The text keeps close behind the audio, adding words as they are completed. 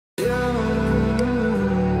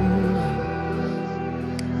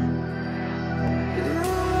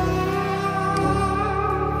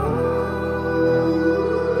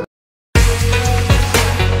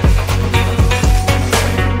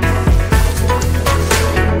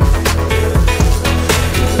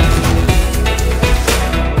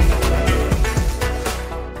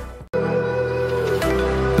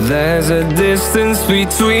There's a distance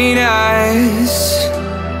between us.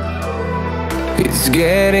 It's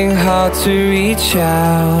getting hard to reach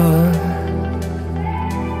out.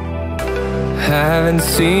 Haven't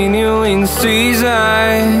seen you in seasons,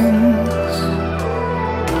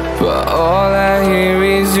 but all I hear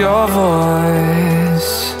is your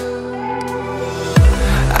voice.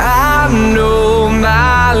 I know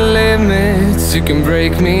my limits, you can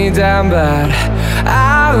break me down, but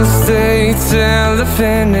I'll stay till the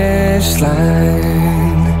finish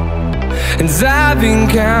line. And I've been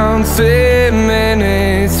counting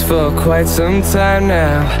minutes for quite some time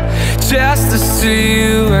now, just to see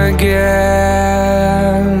you again.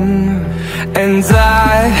 And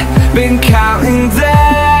I've been counting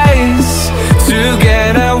days to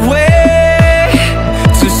get away,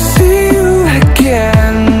 to see you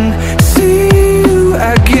again, see you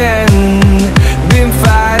again. Been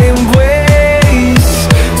fighting ways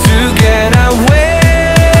to get away,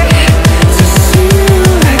 to see you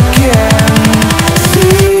again,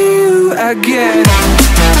 see you again.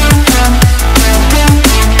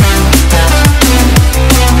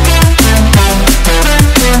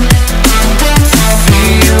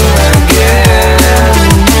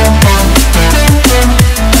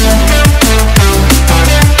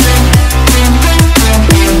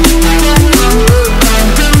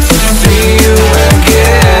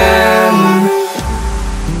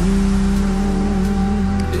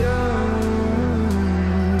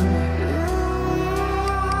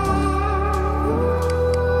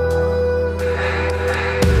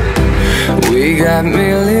 We got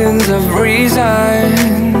millions of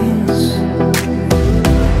reasons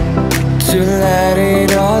to let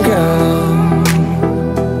it all go.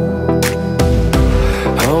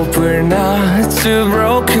 Hope we're not too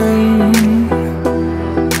broken.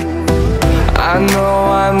 I know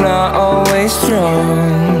I'm not always strong,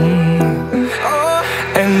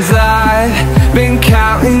 and I've been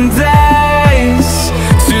counting days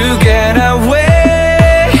to get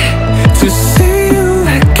away, to see you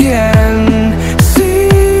again, see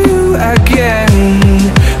you again.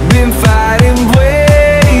 Been fighting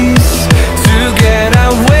ways to get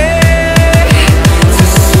away, to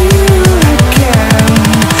see you again,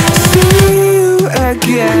 see you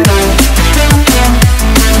again.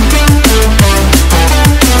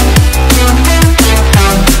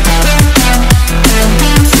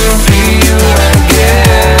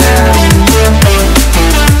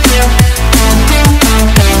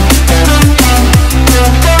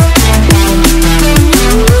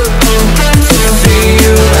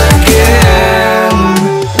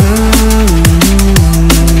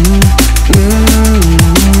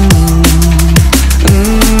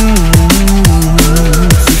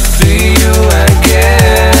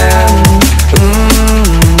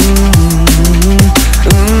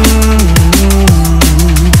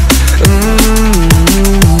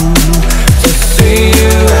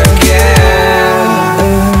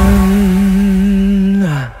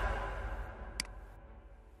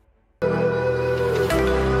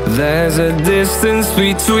 There's a distance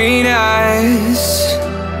between us.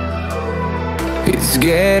 It's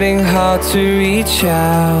getting hard to reach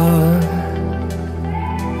out.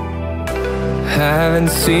 Haven't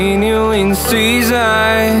seen you in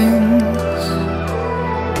seasons,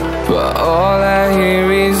 but all I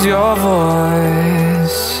hear is your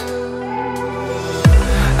voice.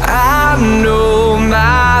 I know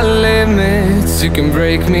my limits, you can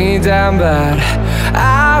break me down, but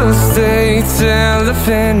I'll stay till the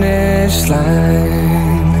finish line.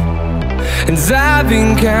 And I've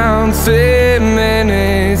been counting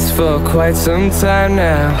minutes for quite some time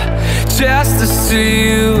now, just to see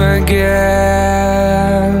you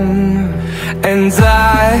again. And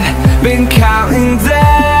I've been counting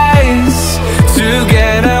days to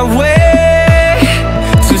get away,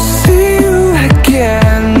 to see you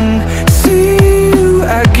again, see you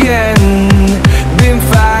again. Been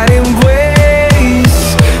fighting ways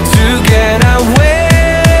to get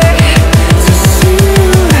away, to see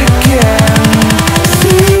you again,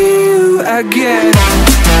 see you again.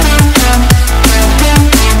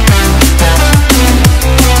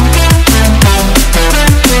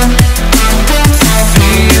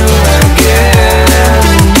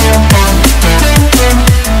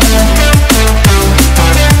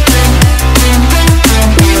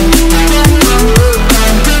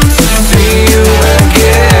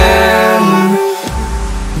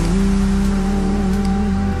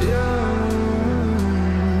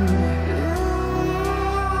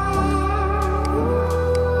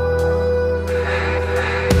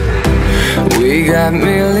 We got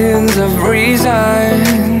millions of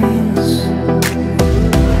reasons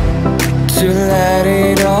to let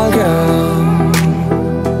it all go.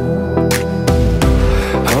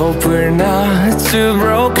 to